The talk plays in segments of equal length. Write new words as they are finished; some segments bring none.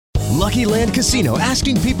Lucky Land Casino,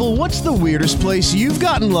 asking people, what's the weirdest place you've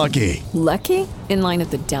gotten lucky? Lucky? In line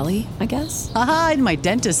at the deli, I guess? Aha, in my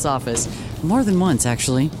dentist's office. More than once,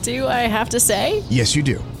 actually. Do I have to say? Yes, you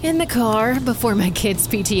do. In the car before my kids'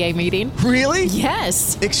 PTA meeting. Really?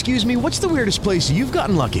 Yes. Excuse me, what's the weirdest place you've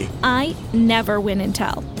gotten lucky? I never win and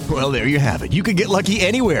tell. Well, there you have it. You can get lucky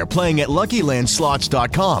anywhere, playing at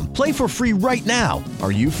LuckyLandSlots.com. Play for free right now.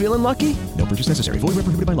 Are you feeling lucky? No purchase necessary. Void where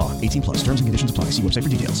prohibited by law. 18 plus. Terms and conditions apply. See website for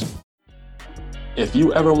details. If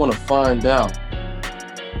you ever want to find out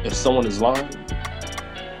if someone is lying,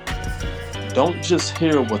 don't just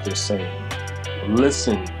hear what they're saying.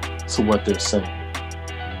 Listen to what they're saying.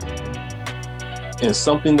 And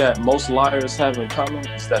something that most liars have in common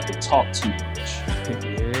is that they talk too much. Yeah,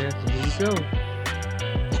 there you go.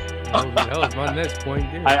 That was my next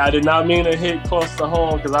point there. I did not mean to hit close to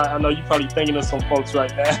home because I know you're probably thinking of some folks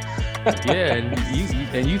right now. Yeah,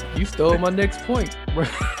 and you stole my next point.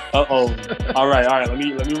 Uh-oh. All right. Let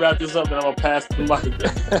me wrap this up and I'm gonna pass the mic.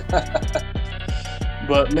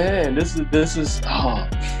 But man,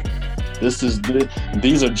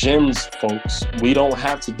 these are gems, folks. We don't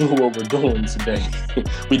have to do what we're doing today.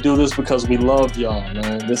 We do this because we love y'all,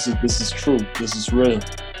 man. This is true. This is real.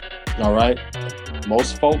 All right.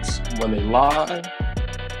 Most folks, when they lie,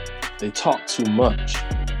 they talk too much.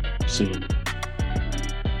 See,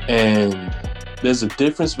 and there's a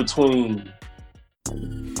difference between.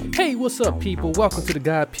 Hey, what's up, people? Welcome to the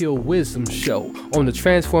God Peel Wisdom Show on the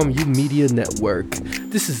Transform You Media Network.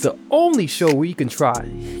 This is the only show where you can try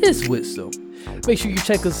His wisdom. Make sure you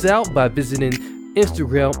check us out by visiting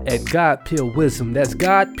Instagram at God Peel Wisdom. That's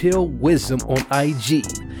God Peel Wisdom on IG.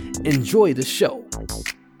 Enjoy the show.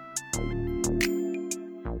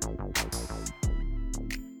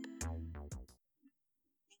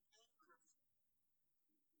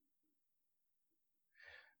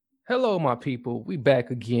 Hello, my people. We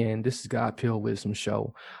back again. This is God Peel Wisdom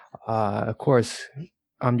Show. Of course,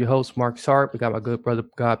 I'm your host, Mark Sarp. We got my good brother,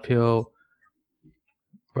 God Peel,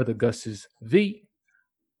 brother Gus's V.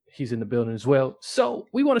 He's in the building as well. So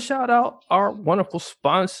we want to shout out our wonderful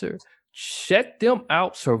sponsor. Check them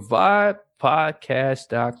out,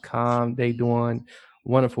 survivepodcast.com. They doing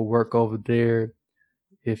wonderful work over there.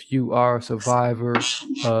 If you are a survivor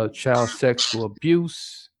of child sexual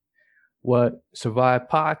abuse, what Survive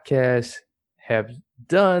Podcast have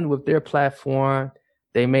done with their platform,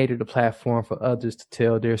 they made it a platform for others to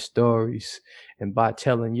tell their stories. And by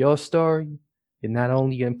telling your story, you not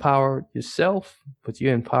only empowered yourself, but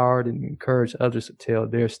you empowered and encourage others to tell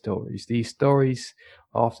their stories. These stories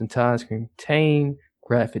oftentimes contain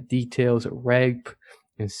graphic details of rape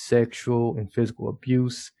and sexual and physical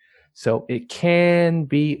abuse. So it can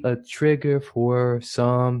be a trigger for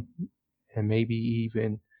some and maybe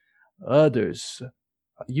even others.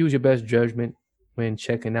 Use your best judgment when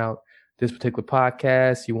checking out this particular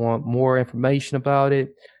podcast. You want more information about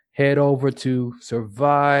it, head over to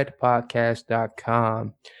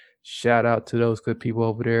survivepodcast.com. Shout out to those good people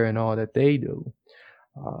over there and all that they do.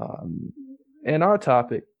 And our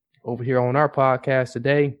topic over here on our podcast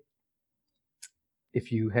today,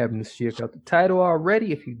 if you haven't checked out the title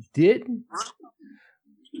already, if you didn't,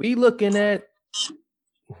 we looking at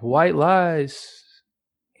white lies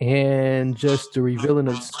and just the revealing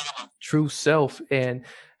of true self, and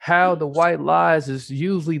how the white lies is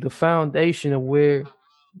usually the foundation of where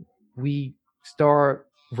we start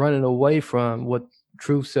running away from what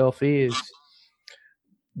true self is.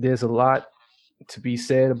 There's a lot to be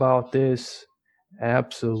said about this.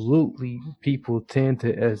 Absolutely. People tend to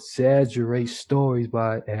exaggerate stories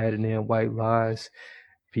by adding in white lies.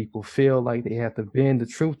 People feel like they have to bend the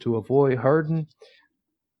truth to avoid hurting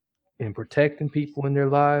and protecting people in their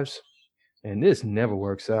lives, and this never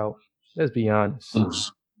works out. Let's be honest.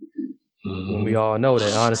 When we all know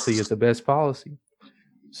that honesty is the best policy.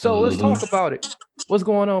 So let's talk about it. What's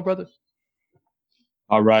going on, brother?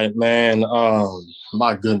 All right, man.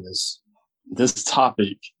 My goodness, this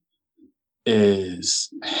topic is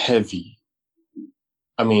heavy.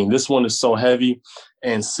 I mean, this one is so heavy.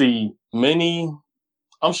 And see,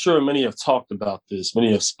 I'm sure many have talked about this,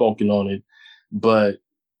 many have spoken on it, but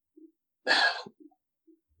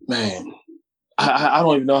man, I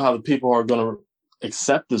don't even know how the people are going to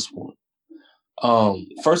accept this one.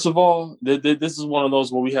 First of all, this is one of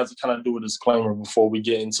those where we have to kind of do a disclaimer before we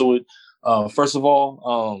get into it. First of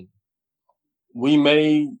all, we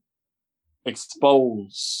may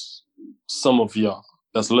expose some of y'all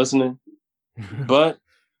that's listening, but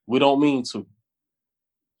we don't mean to.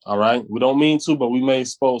 All right? We don't mean to, but we may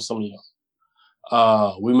expose some of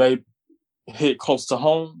y'all. We may hit close to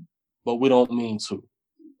home, but we don't mean to.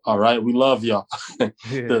 All right, we love y'all.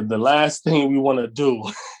 Yeah. The last thing we want to do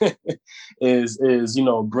is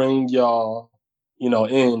bring y'all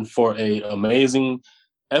in for a amazing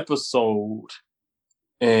episode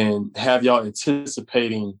and have y'all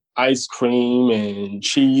anticipating ice cream and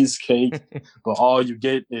cheesecake, but all you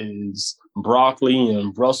get is broccoli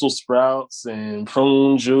and Brussels sprouts and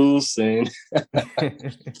prune juice. And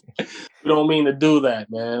we don't mean to do that,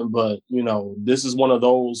 man. But, this is one of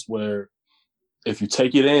those where if you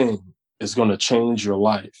take it in, it's going to change your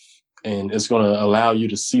life. And it's going to allow you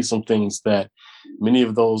to see some things that many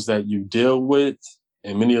of those that you deal with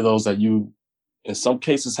and many of those that you, in some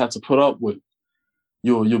cases, have to put up with.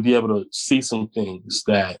 You'll be able to see some things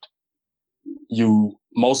that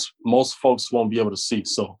most folks won't be able to see.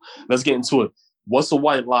 So let's get into it. What's a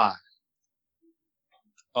white lie?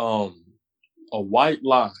 A white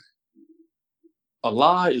lie. A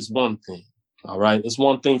lie is one thing. All right. It's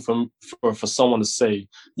one thing for someone to say,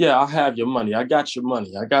 yeah, I have your money. I got your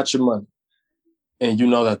money. I got your money. And you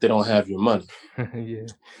know that they don't have your money. Yeah.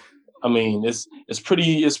 I mean, it's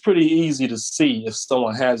pretty easy to see if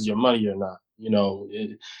someone has your money or not.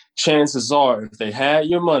 Chances are if they had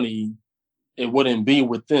your money, it wouldn't be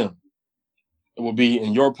with them. It would be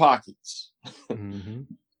in your pockets. Mm-hmm.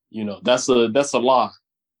 That's a lie.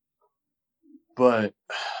 But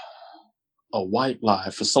a white lie,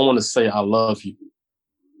 for someone to say, I love you,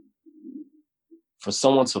 for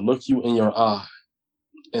someone to look you in your eye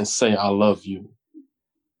and say, I love you,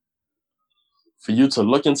 for you to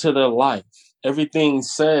look into their life, everything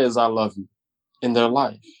says, I love you in their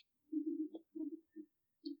life.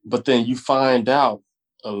 But then you find out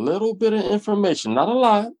a little bit of information, not a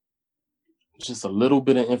lot, just a little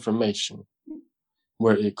bit of information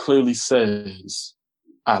where it clearly says,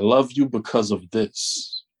 I love you because of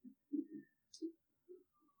this.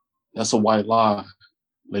 That's a white lie,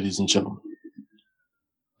 ladies and gentlemen.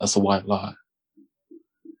 That's a white lie.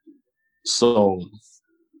 So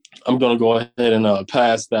I'm going to go ahead and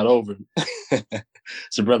pass that over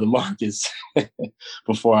to Brother Marcus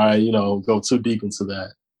before I, go too deep into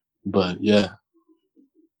that. But yeah.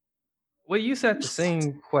 Well, you set the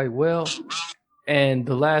scene quite well. And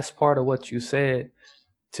the last part of what you said,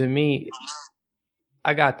 to me,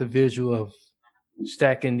 I got the visual of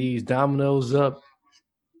stacking these dominoes up.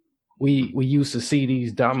 We used to see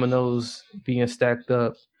these dominoes being stacked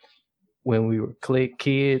up when we were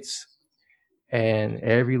kids, and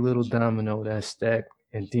every little domino that's stacked,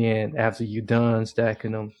 and then after you're done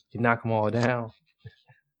stacking them, you knock them all down.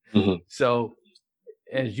 Mm-hmm. So,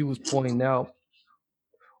 as you was pointing out,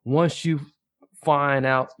 once you find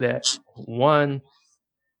out that one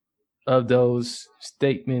of those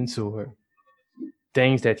statements or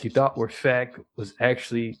things that you thought were fact was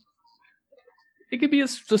actually, it could be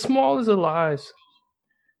as small as a lies,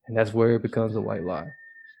 and that's where it becomes a white lie.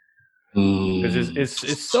 Because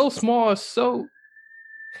it's so small, it's so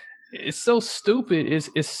stupid,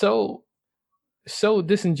 it's so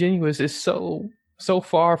disingenuous, it's so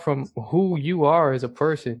far from who you are as a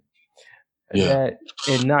person, that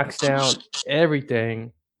it knocks down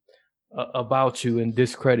everything about you and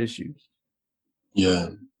discredits you. Yeah.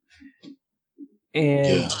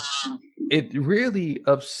 And it really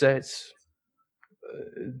upsets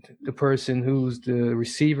the person who's the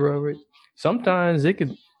receiver of it. Sometimes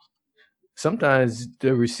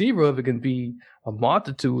the receiver of it can be a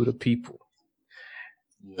multitude of people.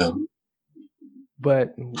 Yeah.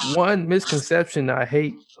 But one misconception I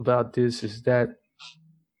hate about this is that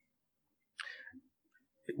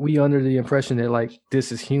we under the impression that like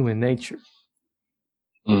this is human nature.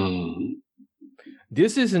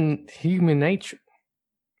 This isn't human nature.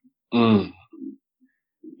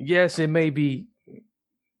 Yes, it may be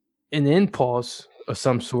an impulse of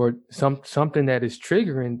some sort, something that is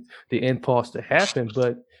triggering the impulse to happen,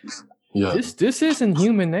 but this isn't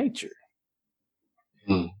human nature.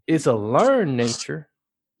 It's a learned nature.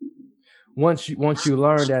 Once you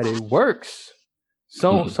learn that it works,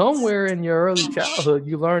 somewhere in your early childhood,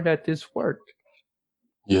 you learned that this worked.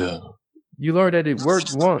 Yeah. You learned that it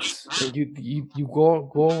worked once, and you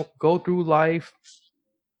go through life,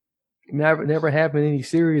 never having any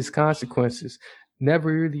serious consequences,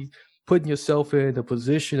 never really putting yourself in the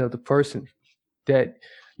position of the person that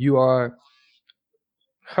you are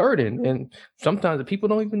hurting. And sometimes the people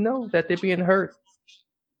don't even know that they're being hurt,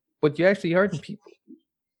 but you're actually hurting people.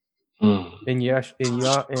 And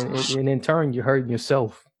in turn, you're hurting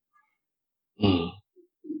yourself.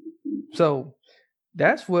 So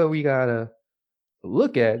that's where we gotta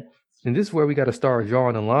look at, and this is where we gotta start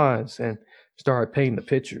drawing the lines and start painting the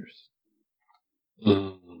pictures.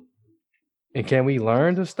 And can we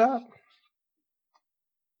learn to stop?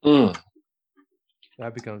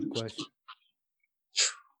 That becomes the question.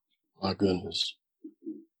 My goodness.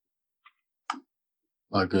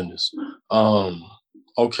 My goodness.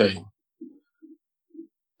 Okay.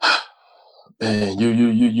 Man,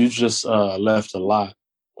 you just left a lot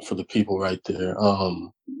for the people right there.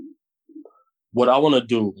 What I want to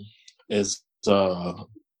do is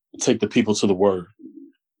take the people to the word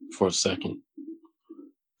for a second,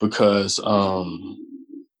 because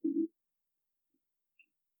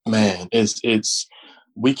man, it's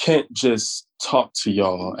we can't just talk to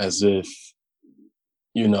y'all as if,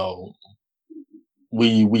 you know,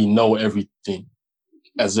 we know everything,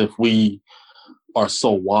 as if we are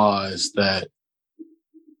so wise that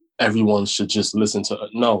everyone should just listen to us.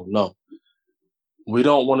 No. We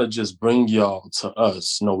don't want to just bring y'all to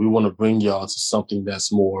us. No, we want to bring y'all to something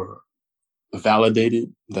that's more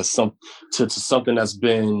validated, that's to something that's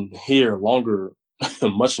been here longer,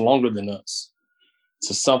 much longer than us,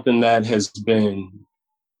 to something that has been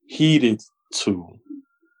heeded to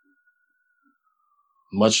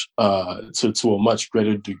much to a much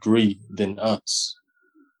greater degree than us.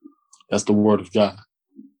 That's the word of God.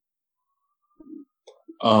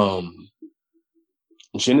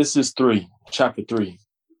 Genesis 3, chapter 3,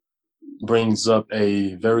 brings up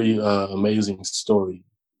a very amazing story.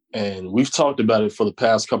 And we've talked about it for the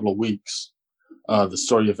past couple of weeks, the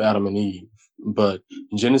story of Adam and Eve. But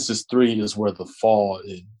Genesis 3 is where the fall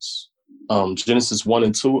is. Genesis 1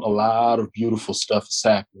 and 2, a lot of beautiful stuff is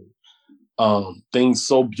happening. Things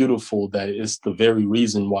so beautiful that it's the very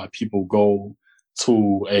reason why people go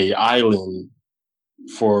to a island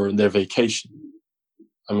for their vacation.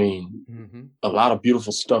 I mean, a lot of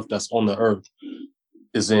beautiful stuff that's on the earth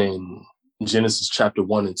is in Genesis chapter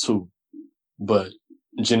 1 and 2. But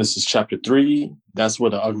Genesis chapter 3, that's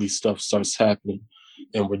where the ugly stuff starts happening.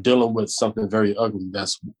 And we're dealing with something very ugly.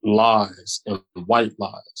 That's lies and white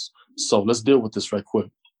lies. So let's deal with this right quick.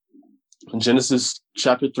 Genesis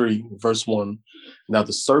chapter 3, verse 1. Now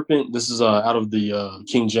the serpent, this is out of the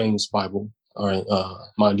King James Bible, all right,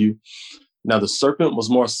 mind you. Now the serpent was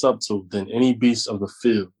more subtle than any beast of the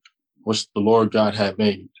field, which the Lord God had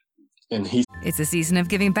made. And he... It's a season of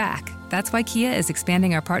giving back. That's why Kia is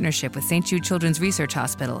expanding our partnership with St. Jude Children's Research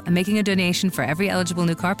Hospital and making a donation for every eligible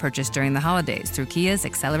new car purchase during the holidays through Kia's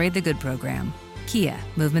Accelerate the Good program. Kia,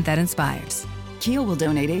 movement that inspires. Kia will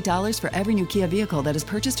donate $8 for every new Kia vehicle that is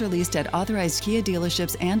purchased or leased at authorized Kia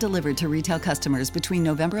dealerships and delivered to retail customers between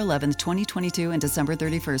November 11th, 2022 and December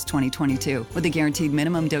 31st, 2022, with a guaranteed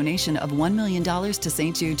minimum donation of $1 million to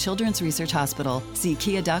St. Jude Children's Research Hospital. See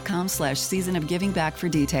kia.com/season of giving back for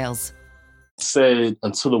details. Said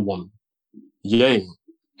unto the woman, Yea,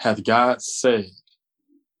 hath God said,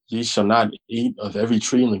 Ye shall not eat of every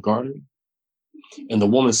tree in the garden? And the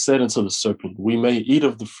woman said unto the serpent, We may eat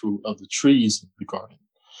of the fruit of the trees of the garden,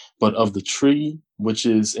 but of the tree which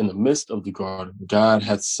is in the midst of the garden, God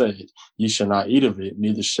hath said, Ye shall not eat of it,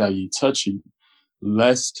 neither shall ye touch it,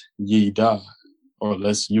 lest ye die, or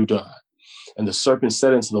lest you die. And the serpent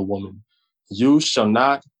said unto the woman, You shall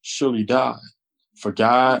not surely die, for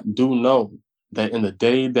God do know that in the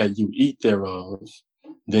day that you eat thereof,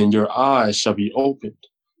 then your eyes shall be opened,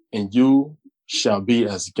 and you shall be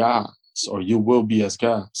as gods, or you will be as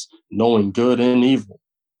gods, knowing good and evil.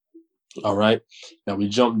 All right. Now we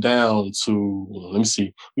jump down to, let me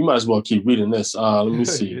see. We might as well keep reading this. Let me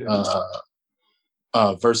see.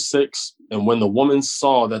 Verse 6. And when the woman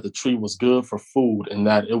saw that the tree was good for food, and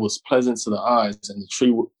that it was pleasant to the eyes, and the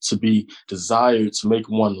tree to be desired to make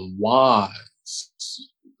one wise.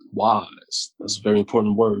 That's a very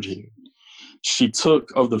important word here. She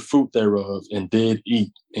took of the fruit thereof and did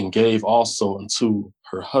eat, and gave also unto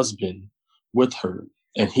her husband with her,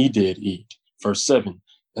 and he did eat. Verse 7.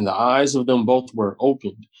 And the eyes of them both were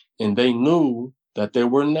opened, and they knew that they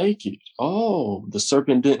were naked. Oh, the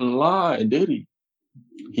serpent didn't lie, did he?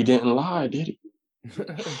 He didn't lie, did he?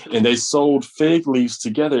 And they sewed fig leaves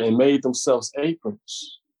together and made themselves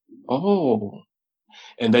aprons. Oh,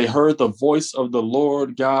 and they heard the voice of the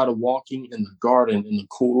Lord God walking in the garden in the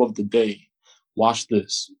cool of the day. Watch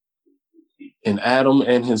this. And Adam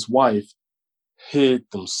and his wife hid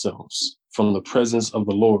themselves from the presence of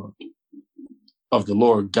the Lord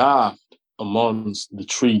God amongst the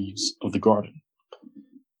trees of the garden.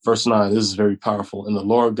 Verse 9, this is very powerful. And the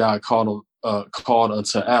Lord God called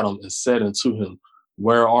unto Adam and said unto him,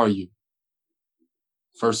 Where are you?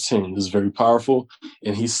 Verse 10, this is very powerful.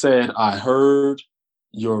 And he said, I heard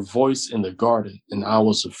your voice in the garden, and I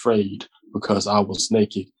was afraid because I was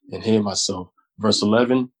naked and hid myself. Verse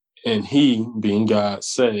 11, and he, being God,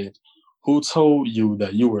 said, Who told you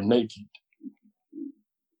that you were naked?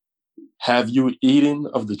 Have you eaten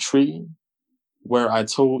of the tree where I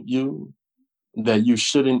told you that you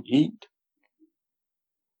shouldn't eat.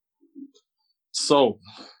 So,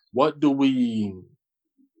 what do we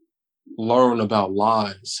learn about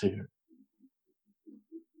lies here?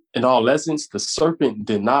 In all essence, the serpent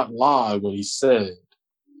did not lie when he said,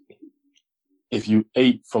 if you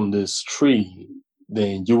ate from this tree,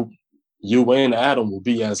 then you and Adam will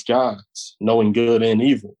be as gods, knowing good and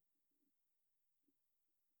evil.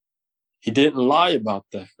 He didn't lie about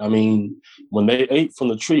that. I mean, when they ate from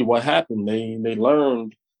the tree, what happened? They've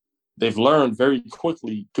learned very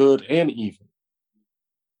quickly good and evil.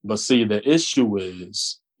 But see, the issue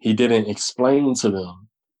is he didn't explain to them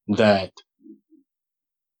that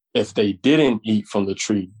if they didn't eat from the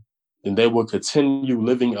tree, then they would continue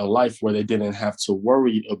living a life where they didn't have to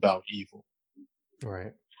worry about evil.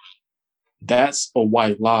 Right. That's a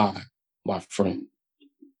white lie, my friend.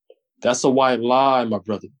 That's a white lie, my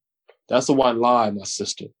brother. That's a white lie, my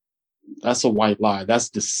sister. That's a white lie. That's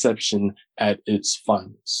deception at its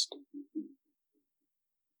finest.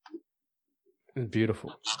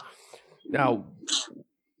 Beautiful. Now,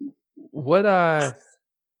 what I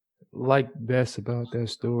like best about that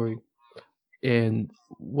story and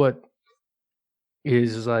what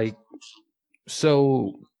is like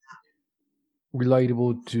so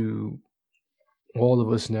relatable to all of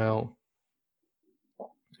us now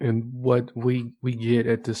and what we get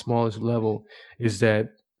at the smallest level is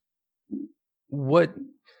that what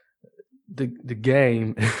the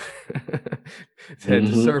game that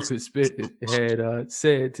the serpent had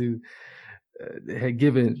said to had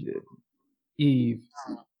given Eve,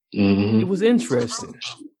 it was interesting.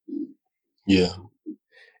 Yeah.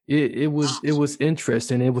 It was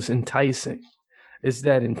interesting. It was enticing. It's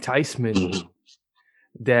that enticement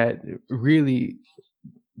that really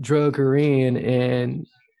drug her in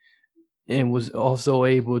and was also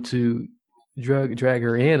able to drag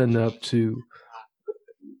her in enough to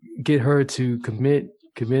get her to commit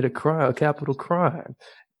a crime, a capital crime.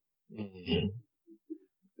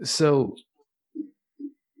 So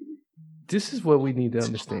this is what we need to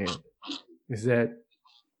understand, is that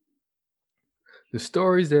the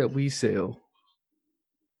stories that we sell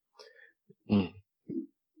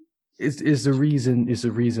is the reason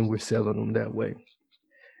we're selling them that way.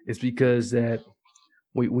 It's because that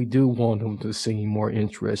we do want them to seem more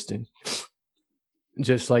interesting,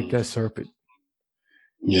 just like that serpent.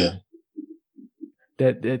 Yeah.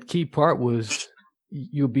 That key part was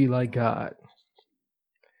you'll be like God.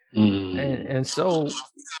 And so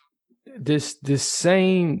this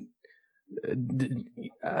same it'd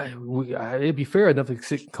be fair enough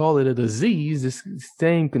to call it a disease. This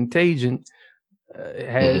same contagion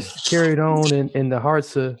has carried on in the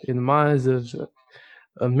hearts in the minds of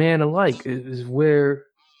man alike. Is where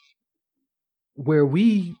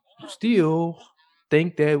we still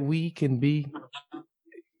think that we can be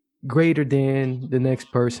greater than the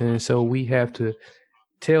next person, so we have to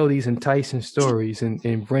tell these enticing stories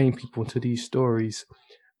and bring people to these stories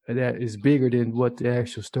that is bigger than what the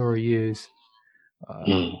actual story is.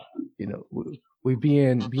 You know, we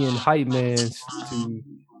being hype mans to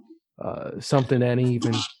something that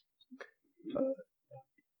even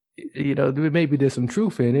maybe there's some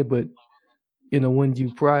truth in it, but when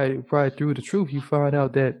you pry through the truth, you find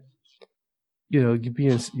out that you're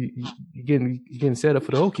getting set up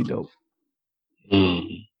for the okie doke.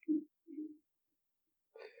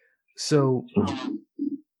 So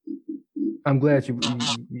I'm glad you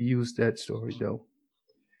used that story, though.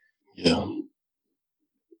 Yeah.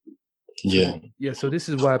 Yeah. Yeah. So this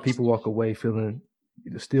is why people walk away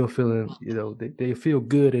still feeling, they feel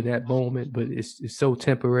good in that moment, but it's so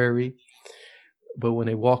temporary. But when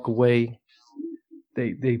they walk away,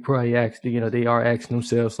 they probably they are asking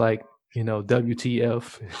themselves like,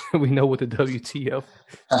 WTF. We know what the WTF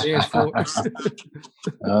stands for.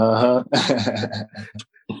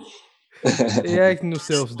 They asking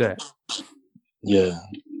themselves that. Yeah.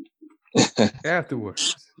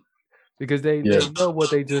 Afterwards, because they know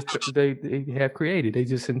what they have created. They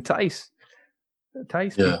just entice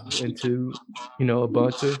people into a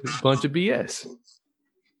bunch of BS.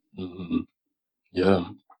 Yeah.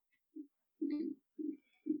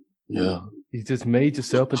 Yeah. You just made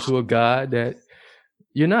yourself into a god that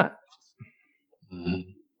you're not.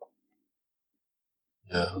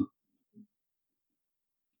 Yeah.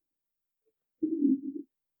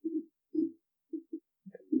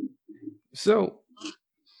 So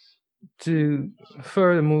to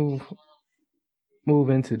further move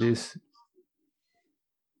into this,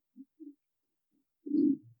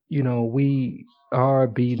 we are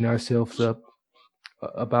beating ourselves up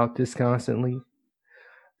about this constantly,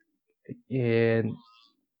 and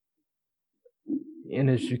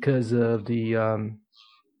it's because of the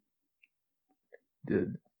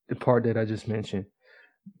the part that I just mentioned,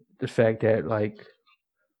 the fact that like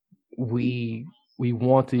we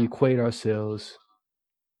want to equate ourselves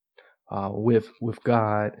with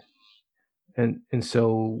God, and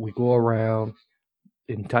so we go around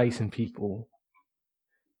enticing people,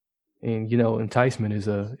 and enticement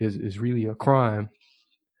is really a crime.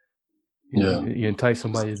 You entice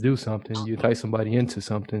somebody to do something, you entice somebody into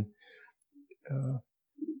something,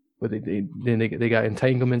 but they got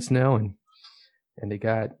entanglements now, and they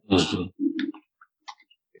got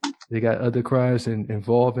they got other crimes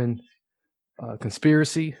involving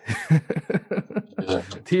conspiracy.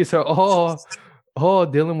 These are all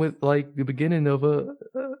dealing with like the beginning of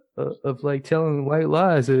like telling white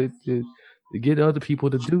lies to get other people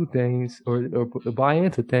to do things or buy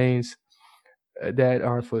into things that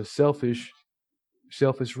are for selfish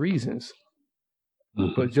reasons.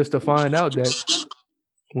 But just to find out that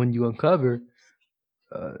when you uncover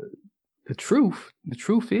the truth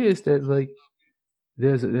is that like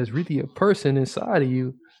there's really a person inside of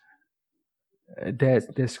you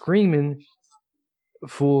that's screaming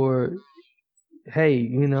for, hey,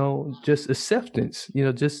 just acceptance,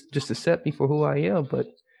 just accept me for who I am. But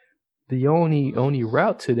the only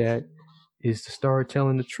route to that is to start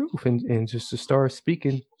telling the truth and just to start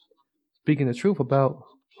speaking the truth about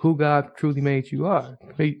who God truly made you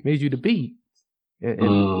to be,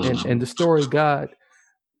 and the story God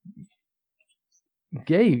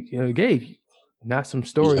gave you, not some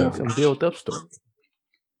story, some built up story.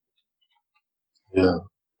 Yeah.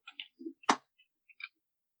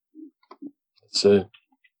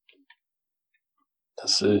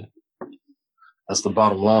 That's it. That's the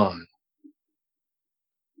bottom line.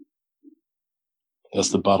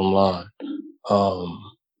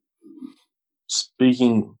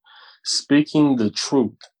 Speaking the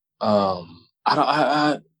truth.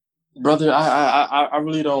 I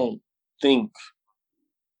really don't think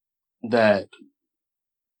that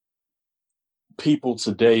people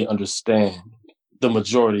today understand, the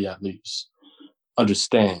majority at least,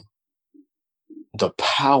 understand the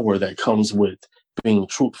power that comes with being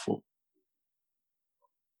truthful.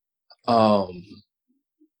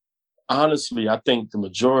 Honestly, I think the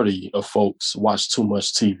majority of folks watch too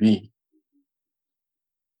much TV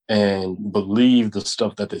and believe the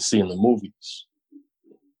stuff that they see in the movies,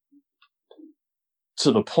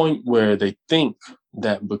 to the point where they think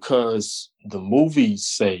that because the movies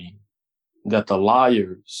say that the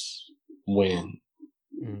liars win,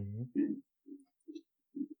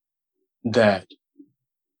 that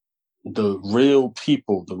the real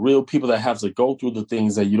people that have to go through the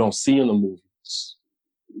things that you don't see in the movies,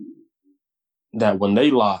 that when they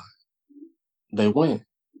lie, they win.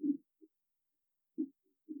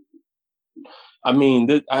 I mean,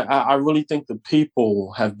 I really think the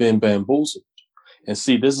people have been bamboozled. And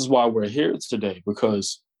see, this is why we're here today,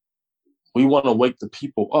 because we want to wake the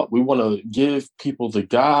people up. We want to give people the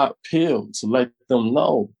God pill to let them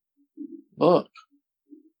know, look,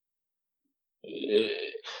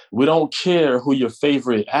 we don't care who your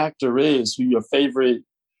favorite actor is, who your favorite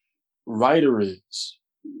writer is,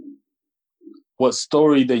 what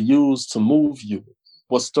story they use to move you,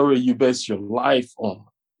 what story you base your life on.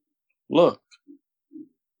 Look,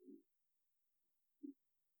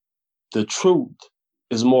 the truth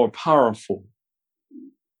is more powerful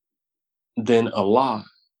than a lie.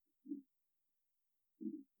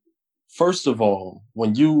 First of all,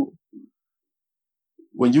 when you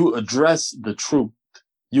address the truth,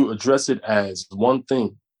 you address it as one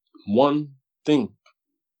thing. One thing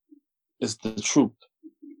is the truth.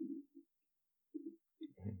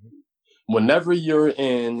 Whenever you're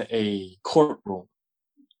in a courtroom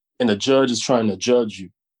and the judge is trying to judge you,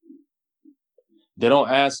 they don't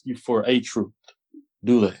ask you for a truth,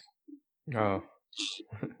 do they? No.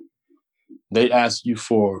 They ask you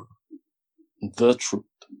for the truth.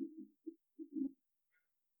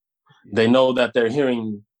 They know that they're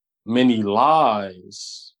hearing many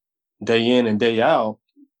lies day in and day out,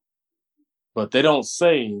 but they don't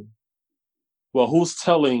say, well, who's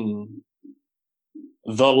telling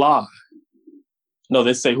the lie? No,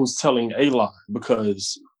 they say who's telling a lie,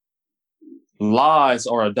 because lies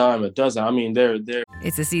are a dime a dozen. I mean, they're.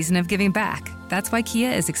 It's a season of giving back. That's why Kia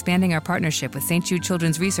is expanding our partnership with St. Jude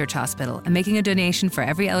Children's Research Hospital and making a donation for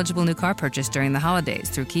every eligible new car purchase during the holidays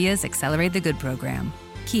through Kia's Accelerate the Good program.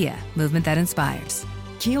 Kia, movement that inspires.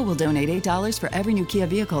 Kia will donate $8 for every new Kia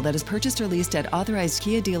vehicle that is purchased or leased at authorized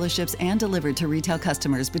Kia dealerships and delivered to retail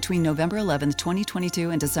customers between November 11th,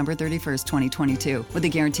 2022 and December 31st, 2022, with a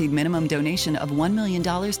guaranteed minimum donation of $1 million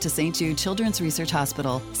to St. Jude Children's Research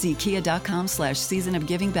Hospital. See kia.com/season of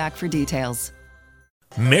giving back for details.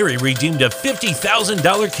 Mary redeemed a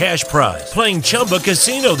 $50,000 cash prize playing Chumba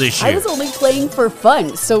Casino this year. I was only playing for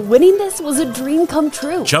fun, so winning this was a dream come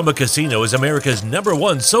true. Chumba Casino is America's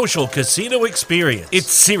 #1 social casino experience.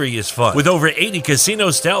 It's serious fun. With over 80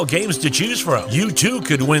 casino-style games to choose from, you too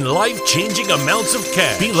could win life-changing amounts of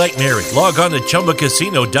cash. Be like Mary. Log on to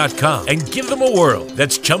ChumbaCasino.com and give them a whirl.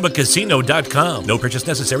 That's ChumbaCasino.com. No purchase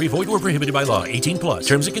necessary. Void where prohibited by law. 18 plus.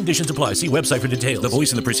 Terms and conditions apply. See website for details. The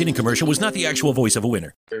voice in the preceding commercial was not the actual voice of a winner.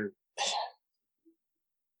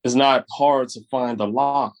 It's not hard to find a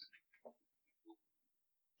lie,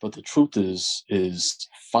 but the truth is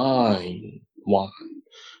fine wine.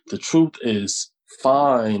 The truth is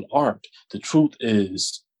fine art. The truth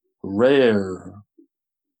is rare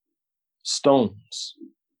stones.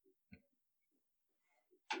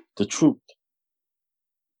 The truth.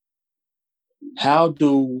 How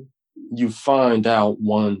do you find out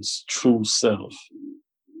one's true self?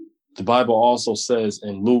 The Bible also says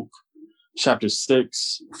in Luke chapter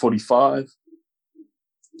 6:45,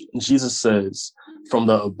 Jesus says, from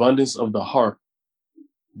the abundance of the heart,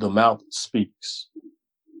 the mouth speaks.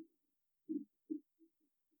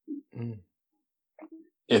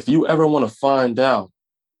 If you ever want to find out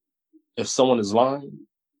if someone is lying,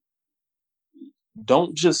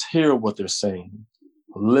 don't just hear what they're saying.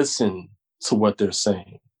 Listen to what they're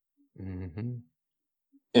saying. Mm-hmm.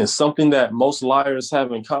 And something that most liars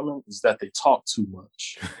have in common is that they talk too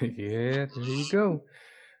much. Yeah, there you go.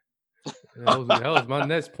 That was my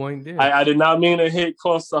next point there. I did not mean to hit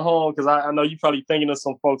close to home because I know you're probably thinking of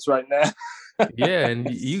some folks right now. Yeah, and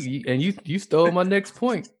you stole my next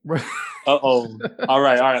point, bro. Uh-oh. All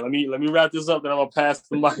right. Let me wrap this up, then I'm gonna pass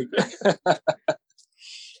the mic.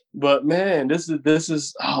 But man,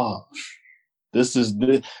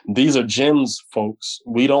 these are gems, folks.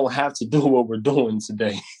 We don't have to do what we're doing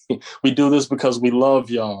today. We do this because we love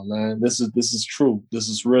y'all, man. This is true. This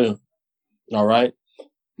is real. All right.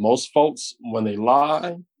 Most folks, when they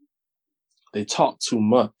lie, they talk too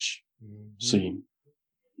much. Mm-hmm. See,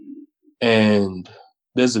 and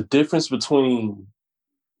there's a difference between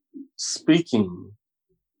speaking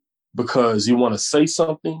because you want to say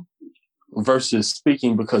something versus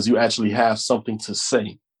speaking because you actually have something to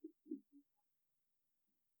say.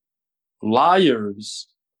 Liars,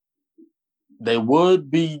 they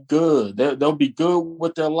would be good. They'll be good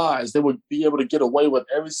with their lies. They would be able to get away with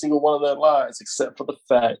every single one of their lies, except for the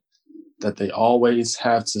fact that they always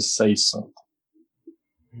have to say something.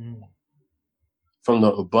 Mm. From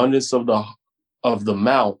the abundance of the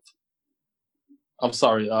mouth. I'm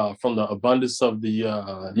sorry. From the abundance of the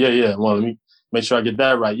Well, let me make sure I get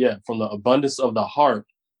that right. Yeah, from the abundance of the heart,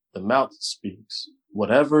 the mouth speaks.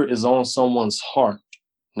 Whatever is on someone's heart.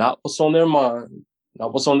 Not what's on their mind,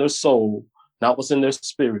 not what's on their soul, not what's in their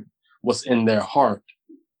spirit, what's in their heart.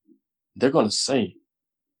 They're going to say it,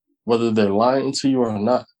 whether they're lying to you or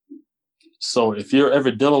not. So if you're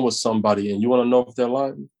ever dealing with somebody and you want to know if they're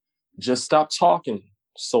lying, just stop talking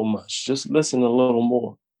so much. Just listen a little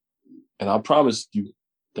more. And I promise you,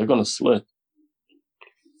 they're going to slip.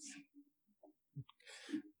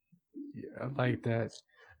 Yeah, I like that.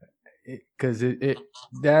 Because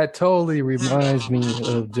that totally reminds me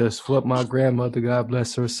of just what my grandmother, God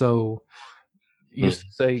bless her soul, used to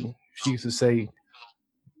say. She used to say,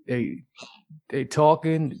 they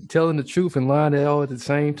talking, telling the truth and lying all at the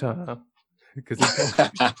same time. Because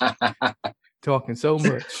they're talking so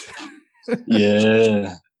much.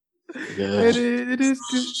 Yeah. And it is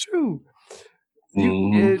true.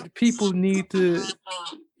 People need to,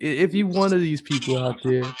 if you're one of these people out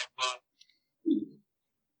there,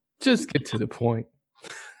 just get to the point.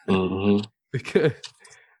 Mm-hmm.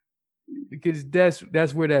 because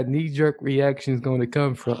that's where that knee-jerk reaction is going to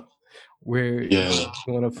come from, where you're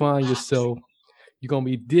going to find yourself, you're going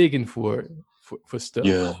to be digging for stuff.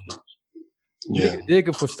 You're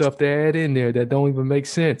digging for stuff to add in there that don't even make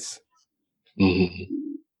sense. Mm-hmm.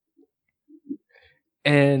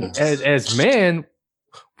 And as man,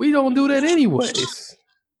 we don't do that anyways.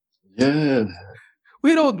 Yeah.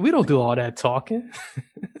 We don't do all that talking.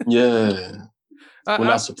 Yeah. We're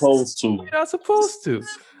not supposed to. We're not supposed to.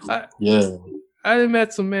 I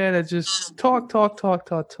met some man that just talk,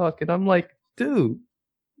 and I'm like, dude,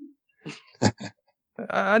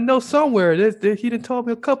 I know somewhere that he done told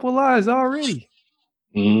me a couple lies already.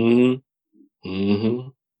 Mm-hmm. Mm-hmm.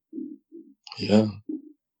 Yeah.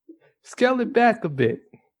 Scale it back a bit.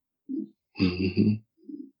 Mm-hmm.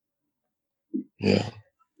 Yeah.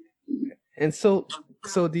 And so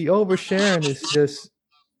the oversharing is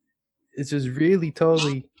just really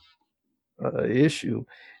totally an issue.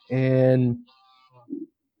 And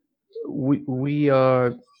we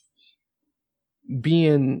are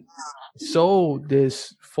being sold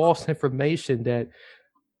this false information that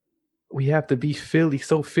we have to be Philly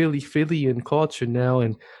in culture now,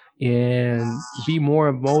 and be more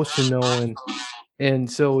emotional,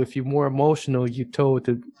 and so if you're more emotional, you're told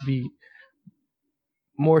to be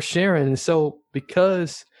more sharing. And so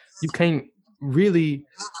because you can't really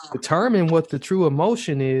determine what the true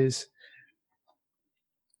emotion is,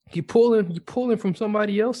 you pulling from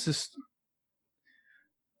somebody else's,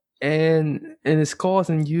 and it's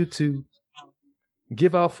causing you to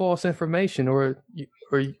give out false information, or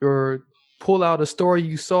pull out a story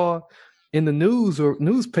you saw in the news or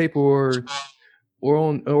newspaper,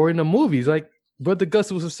 or in the movies, like Brother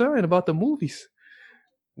Gus was saying about the movies.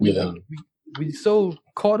 We so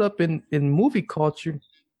caught up in movie culture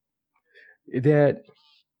that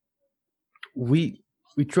we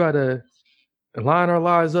try to line our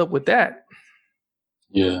lives up with that.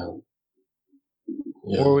 Yeah.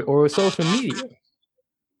 Or social media.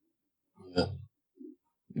 Yeah.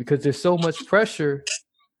 Because there's so much pressure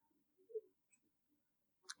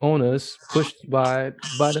on us, pushed by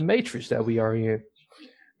the matrix that we are in.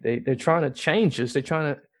 They're trying to change us. They're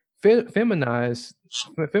trying to feminize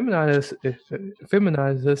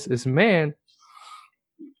us as man,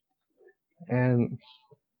 and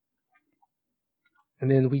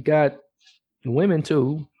then we got women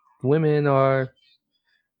too. Women are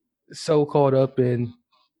so caught up in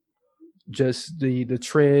just the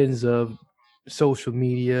trends of social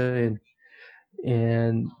media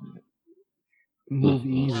and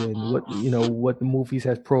movies, and what the movies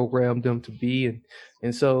has programmed them to be,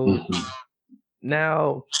 and so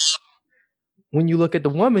now when you look at the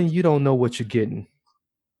woman, you don't know what you're getting.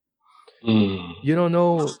 You don't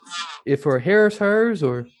know if her hair is hers,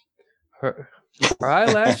 or her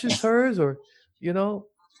eyelashes hers, or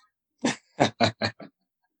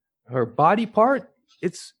her body part.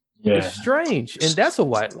 It's strange, and that's a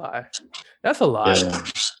white lie. That's a lie.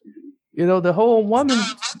 Yeah. The whole woman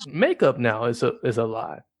makeup now is a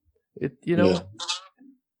lie.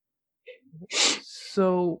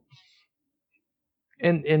 So,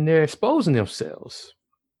 and they're exposing themselves.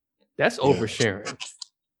 That's oversharing.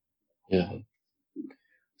 Yeah.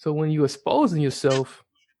 So when you're exposing yourself,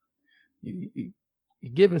 you're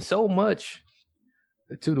giving so much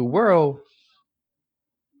to the world,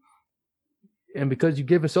 and because you're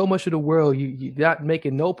giving so much to the world, you're not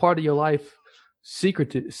making no part of your life a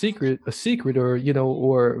secret,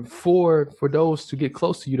 or for those to get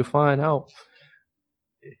close to you to find out.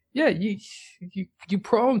 Yeah, you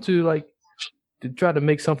prone to to try to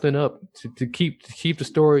make something up to keep the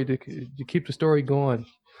story to keep the story going.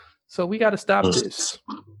 So we got to stop this.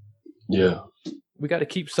 Yeah, we got to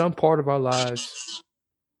keep some part of our lives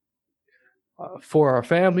for our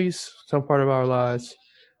families, some part of our lives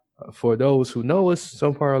for those who know us,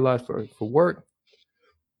 some part of our lives for work.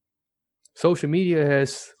 Social media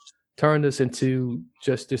has turned us into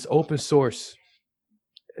just this open source.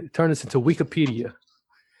 It turned us into Wikipedia.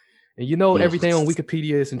 And everything on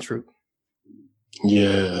Wikipedia isn't true.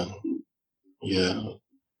 Yeah.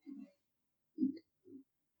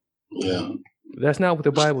 That's not what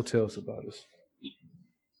the Bible tells about us.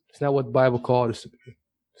 It's not what the Bible called us to be.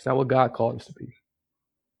 It's not what God called us to be.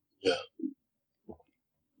 Yeah.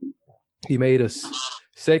 He made us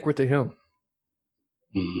sacred to Him.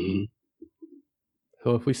 Mm-hmm.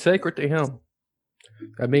 So if we're sacred to Him,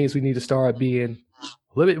 that means we need to start being a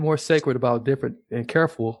little bit more sacred about different and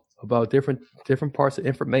careful about different parts of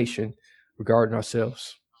information regarding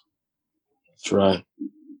ourselves. That's right.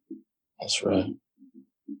 That's right.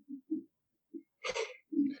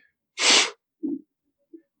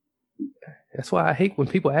 That's why I hate when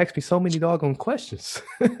people ask me so many doggone questions.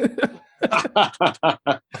 I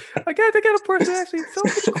got a person asking so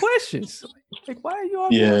many questions. Like, why are you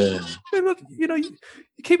all? Yeah. Look, you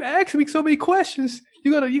keep asking me so many questions.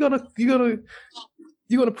 You're gonna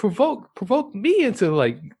provoke me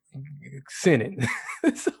into sinning.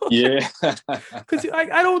 Yeah. Because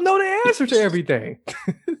I don't know the answer to everything.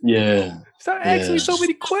 Yeah. Stop asking me so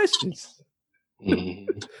many questions.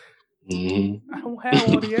 Mm-hmm. Mm-hmm. I don't have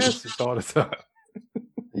all the answers all the time.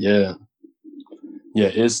 Yeah.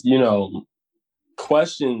 It's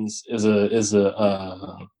questions is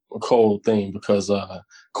a cold thing, because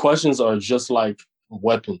questions are just like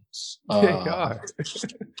weapons. They are.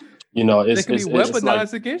 They can be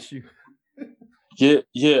weaponized against you. Yeah,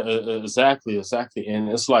 exactly. And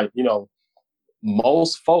it's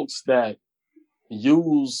most folks that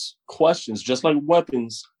use questions just like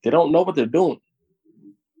weapons, they don't know what they're doing.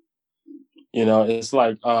 It's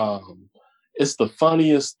it's the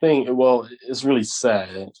funniest thing. Well, it's really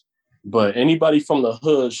sad, but anybody from the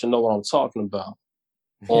hood should know what I'm talking about.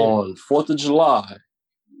 On 4th of July,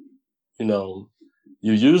 you know,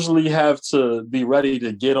 you usually have to be ready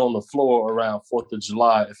to get on the floor around 4th of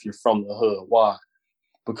July if you're from the hood. Why?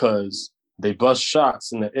 Because they bust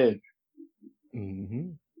shots in the air.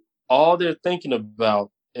 Mm-hmm. All they're thinking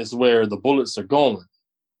about is where the bullets are going.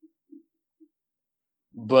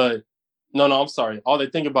 But no, I'm sorry. All they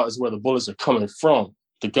think about is where the bullets are coming from,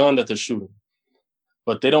 the gun that they're shooting.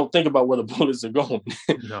 But they don't think about where the bullets are going.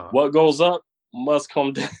 No. What goes up must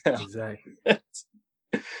come down. Exactly.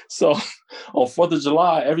 So on 4th of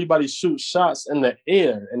July, everybody shoots shots in the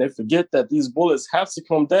air and they forget that these bullets have to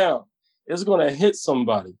come down. It's going to hit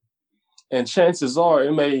somebody. And chances are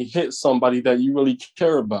it may hit somebody that you really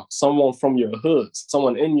care about, someone from your hood,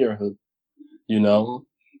 someone in your hood, you know.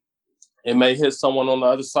 It may hit someone on the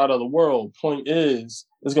other side of the world. Point is,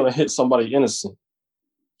 it's going to hit somebody innocent,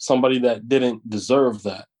 somebody that didn't deserve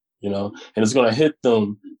that, you know, and it's going to hit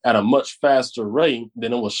them at a much faster rate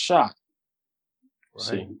than it was shot.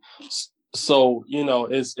 Right. See? So, you know,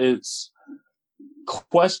 it's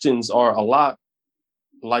questions are a lot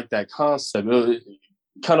like that concept.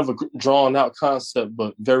 Kind of a drawn out concept,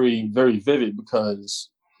 but very, very vivid, because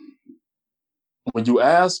when you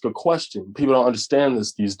ask a question, people don't understand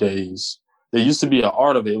this these days. There used to be an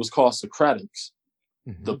art of it. It was called Socratics.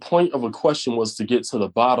 Mm-hmm. The point of a question was to get to the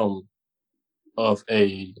bottom of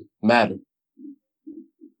a matter,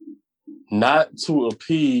 not to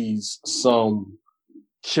appease some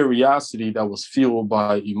curiosity that was fueled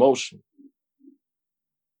by emotion.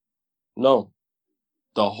 No.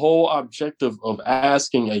 The whole objective of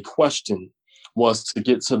asking a question was to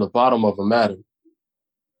get to the bottom of a matter.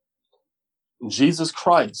 Jesus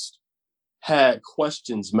Christ had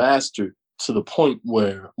questions mastered to the point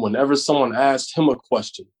where whenever someone asked him a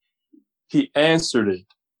question, he answered it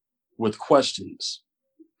with questions.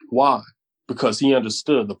 Why? Because he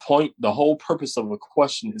understood the whole purpose of a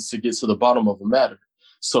question is to get to the bottom of a matter.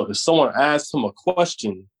 So if someone asked him a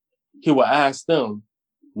question, he would ask them,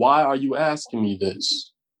 why are you asking me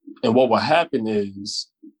this? And what will happen is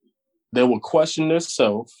they will question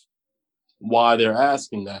themselves why they're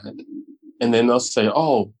asking that. And then they'll say,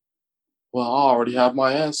 oh, well, I already have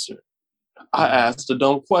my answer. I asked a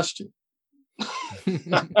dumb question.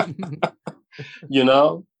 You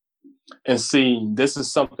know? And see, this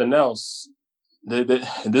is something else.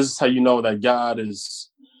 This is how you know that God is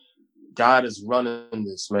running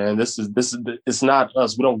this, man. This is it's not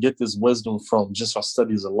us. We don't get this wisdom from just our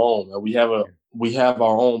studies alone. We have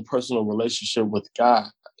our own personal relationship with God.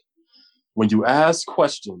 When you ask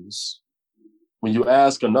questions, when you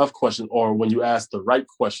ask enough questions, or when you ask the right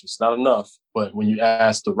questions, not enough, but when you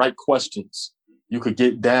ask the right questions, you could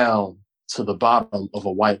get down to the bottom of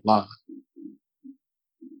a white lie.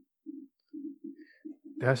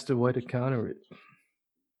 That's the way to counter it.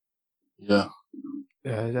 Yeah.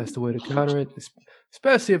 Yeah, that's the way to counter it,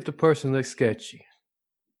 especially if the person looks sketchy.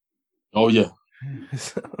 Oh yeah.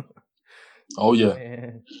 Oh yeah.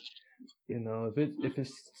 And, you know, if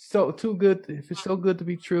it's so good to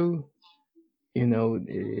be true, you know,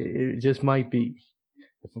 it just might be.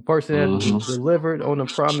 If a person has delivered on a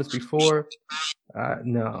promise before,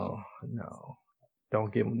 no,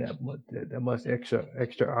 don't give them that much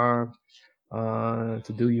extra arm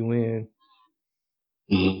to do you in.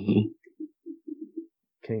 Mm-hmm.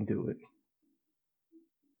 Can't do it.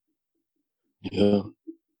 Yeah.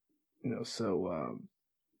 You know, so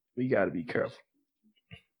we got to be careful.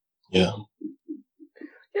 Yeah.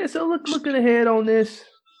 Yeah. So looking ahead on this,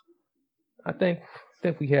 I think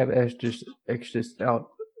we have extras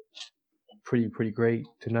out pretty great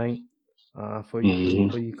tonight for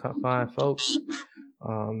you fine folks.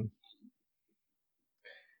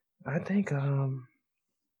 I think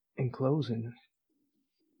in closing,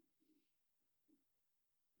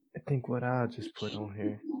 I think what I'll just put on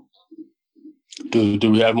here.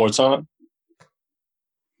 Do we have more time?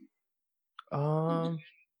 Well,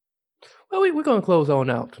 we're gonna close on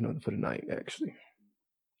out for the night, actually.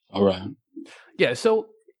 All right. Yeah. So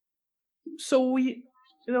we,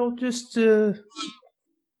 you know, just to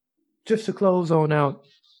close on out,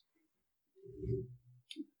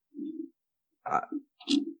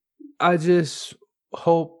 I just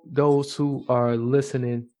hope those who are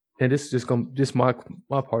listening, and this is just my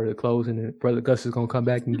part of the closing, and Brother Gus is gonna come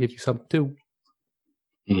back and give you something too.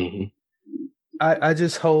 Mm-hmm. I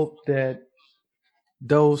just hope that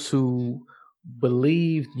those who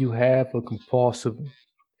believe you have a compulsive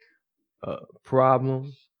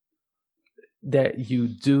problem, that you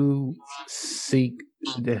do seek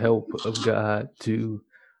the help of God to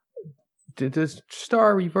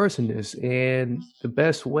start reversing this. And the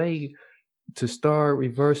best way to start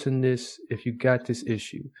reversing this, if you got this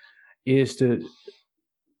issue, is to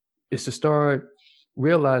is to start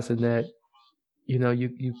realizing that,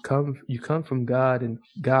 you come from God, and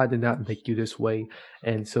God did not make you this way.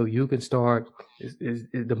 And so you can start is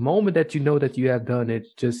the moment that you know that you have done it,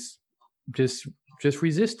 just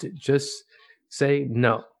resist it. Just say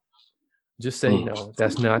no. Just say no.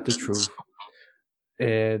 That's not the truth.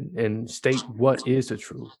 And state what is the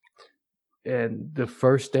truth. And the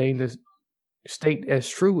first thing to state as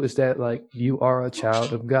true is that, like, you are a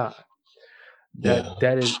child of God.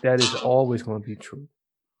 That is always going to be true.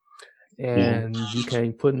 And you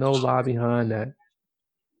can't put no lie behind that.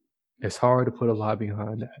 It's hard to put a lie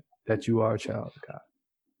behind that you are a child of God.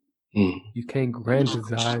 You can't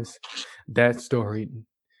grandiose that story.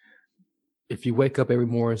 If you wake up every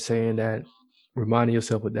morning saying that, reminding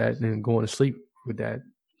yourself of that, and then going to sleep with that,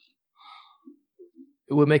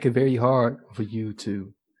 it would make it very hard for you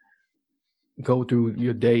to go through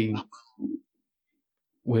your day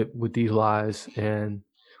with these lies and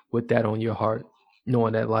with that on your heart,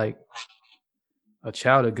 knowing that, like, a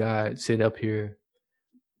child of God sitting up here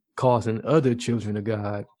causing other children of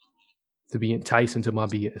God to be enticed into my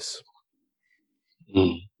BS.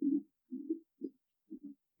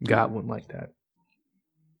 God wouldn't like that.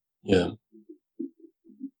 Yeah.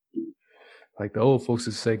 Like the old folks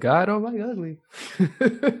would say, God don't like ugly.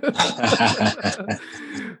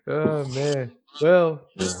 Oh, man. Well,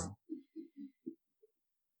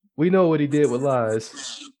 we know what he did with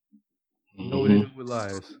lies. We know what he did with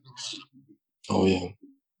lies. Oh, yeah.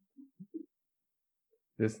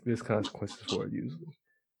 There's consequences for it usually.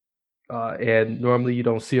 And normally you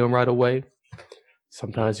don't see them right away.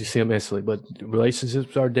 Sometimes you see them instantly, but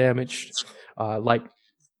relationships are damaged. Like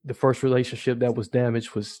the first relationship that was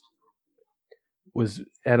damaged was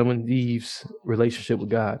Adam and Eve's relationship with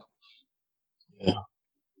God. Yeah.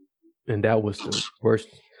 And that was the worst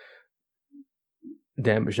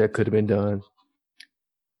damage that could have been done.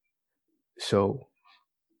 So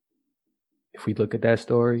if we look at that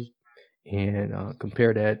story and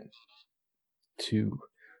compare that to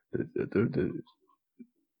the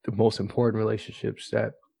most important relationships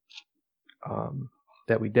that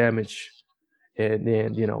we damage, and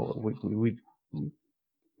then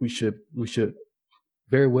we should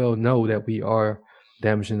very well know that we are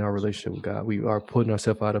damaging our relationship with God. We are putting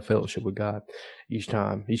ourselves out of fellowship with God each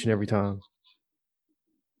and every time,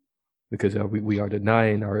 because we are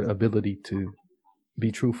denying our ability to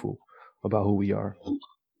be truthful about who we are.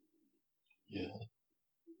 Yeah.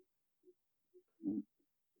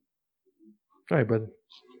 All right, brother.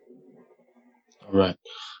 All right.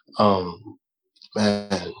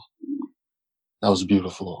 Man, that was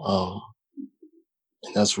beautiful.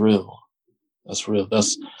 And that's real. That's real.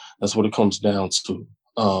 That's what it comes down to.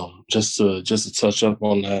 Just to touch up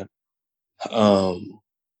on that.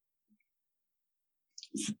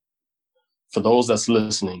 For those that's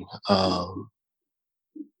listening,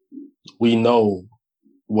 we know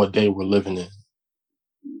what day we're living in.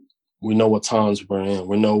 We know what times we're in.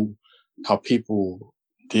 We know how people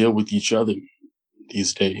deal with each other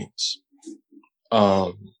these days.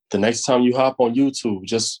 The next time you hop on YouTube,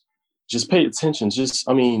 just pay attention.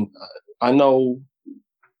 I know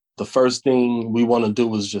the first thing we want to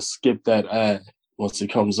do is just skip that ad once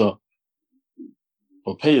it comes up.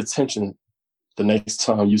 But pay attention the next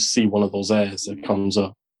time you see one of those ads that comes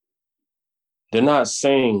up. They're not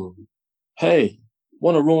saying, hey,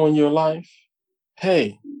 want to ruin your life?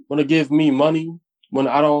 Hey, want to give me money when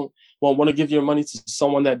I don't want to give your money to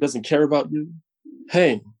someone that doesn't care about you?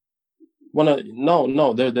 Hey,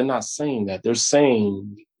 no, they're not saying that. They're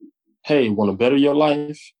saying, hey, want to better your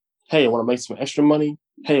life? Hey, want to make some extra money?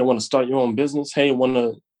 Hey, want to start your own business? Hey,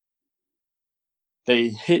 they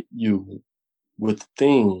hit you with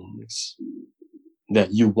things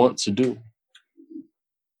that you want to do.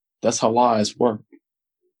 That's how lies work.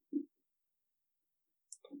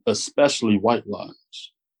 Especially white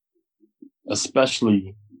lies.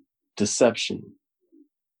 Especially deception.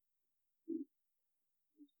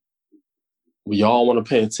 We all want to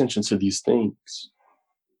pay attention to these things.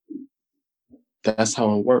 That's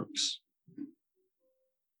how it works.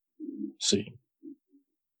 See.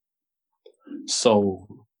 So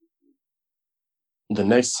the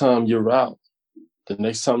next time you're out, the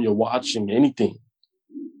next time you're watching anything,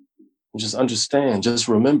 just understand, just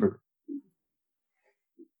remember,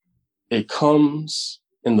 it comes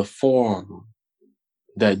in the form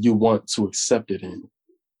that you want to accept it in.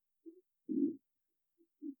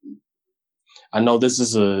 I know this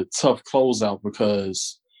is a tough closeout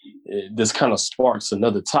because this kind of sparks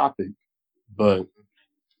another topic, but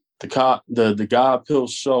the God Pill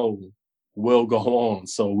show will go on.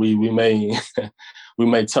 So we may we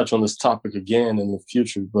may touch on this topic again in the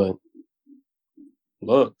future. But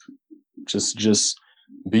look, Just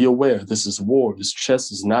be aware. This is war. This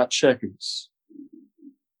chess is not checkers.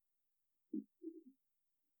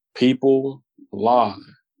 People lie.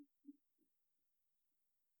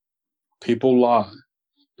 People lie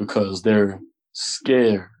because they're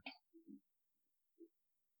scared.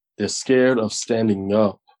 They're scared of standing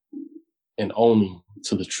up and owning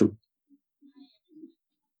to the truth.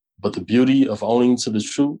 But the beauty of owning to the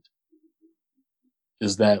truth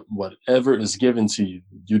is that whatever is given to you,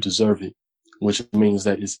 you deserve it, which means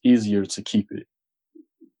that it's easier to keep it.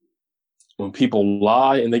 When people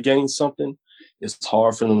lie and they gain something, it's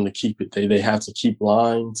hard for them to keep it. They have to keep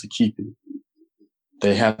lying to keep it.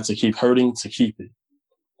 They have to keep hurting to keep it.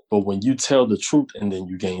 But when you tell the truth and then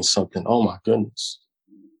you gain something, oh my goodness,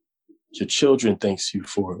 your children thanks you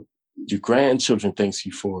for it. Your grandchildren thanks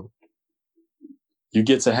you for it. You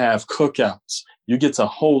get to have cookouts. You get to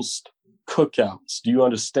host cookouts. Do you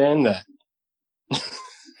understand that?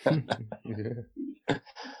 Yeah.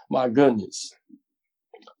 My goodness.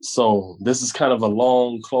 So this is kind of a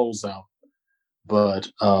long closeout,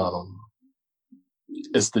 but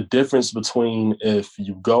it's the difference between if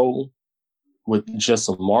you go with just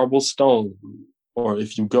a marble stone or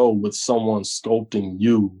if you go with someone sculpting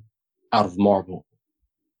you out of marble.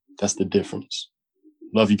 That's the difference.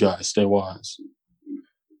 Love you guys. Stay wise.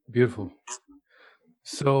 Beautiful.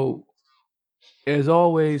 So, as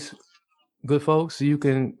always, good folks, you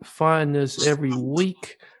can find us every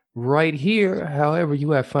week right here, however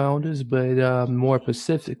you have found us, but more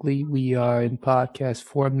specifically, we are in podcast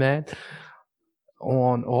format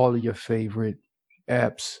on all of your favorite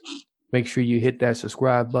apps. Make sure you hit that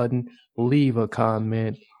subscribe button, leave a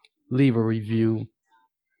comment, leave a review,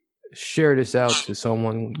 share this out to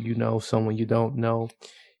someone you know, someone you don't know.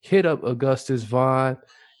 Hit up Augustus Vaughn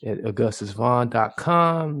at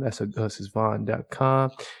augustusvaughn.com. That's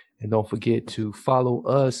augustusvaughn.com. And don't forget to follow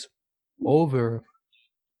us over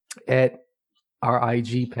at our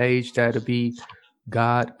IG page. That'll be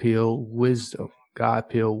God Pill Wisdom. God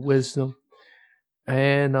Pill Wisdom.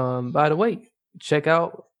 And by the way, check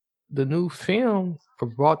out the new film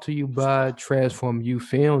brought to you by Transform You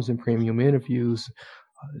Films and Premium Interviews,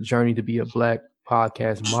 Journey to be a Black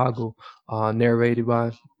Podcast Mogul, narrated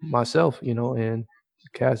by myself, and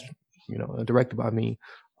cast, directed by me.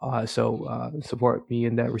 So support me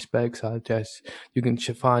in that respect. So you can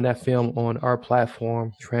find that film on our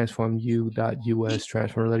platform, transformu.us,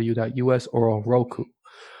 transformu.us, or on Roku.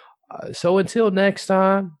 So until next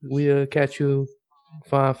time, we'll catch you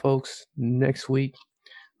fine folks next week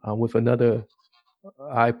with another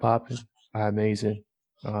eye-popping, eye-amazing,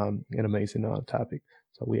 an amazing topic.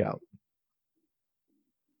 So we out.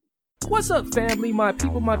 What's up, family, my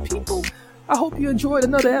people? I hope you enjoyed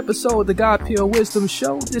another episode of the God Pill Wisdom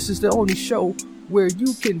Show. This is the only show where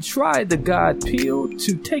you can try the God Pill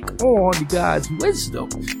to take on God's wisdom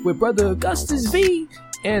with Brother Augustus V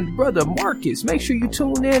and Brother Marcus. Make sure you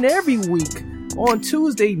tune in every week on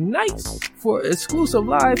Tuesday nights for exclusive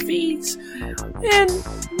live feeds. And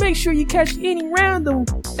make sure you catch any random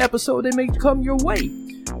episode that may come your way.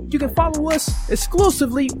 You can follow us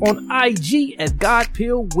exclusively on IG at God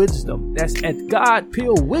Pill Wisdom. That's at God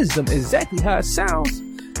Pill Wisdom, exactly how it sounds.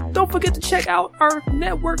 Don't forget to check out our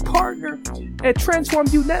network partner at Transform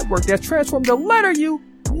You Network. That's Transform the letter U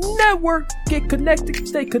Network. Get connected,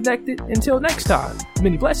 stay connected. Until next time,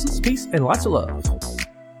 many blessings, peace, and lots of love.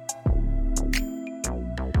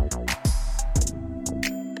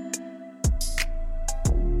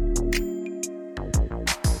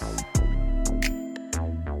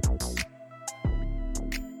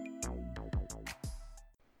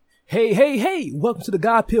 Hey, welcome to the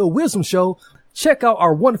God Pill Wisdom Show. Check out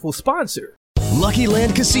our wonderful sponsor, Lucky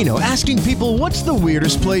Land Casino, asking people, what's the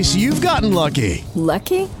weirdest place you've gotten lucky?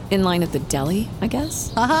 Lucky? In line at the deli, I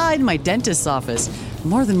guess? Aha, in my dentist's office.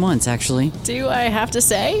 More than once, actually. Do I have to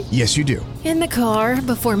say? Yes, you do. In the car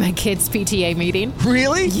before my kids' PTA meeting.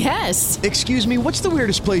 Really? Yes. Excuse me, what's the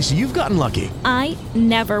weirdest place you've gotten lucky? I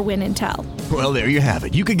never win and tell. Well, there you have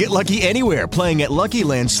it. You can get lucky anywhere, playing at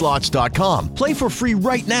LuckyLandSlots.com. Play for free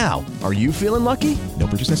right now. Are you feeling lucky? No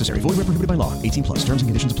purchase necessary. Void where prohibited by law. 18+. Terms and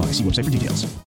conditions apply. See website for details.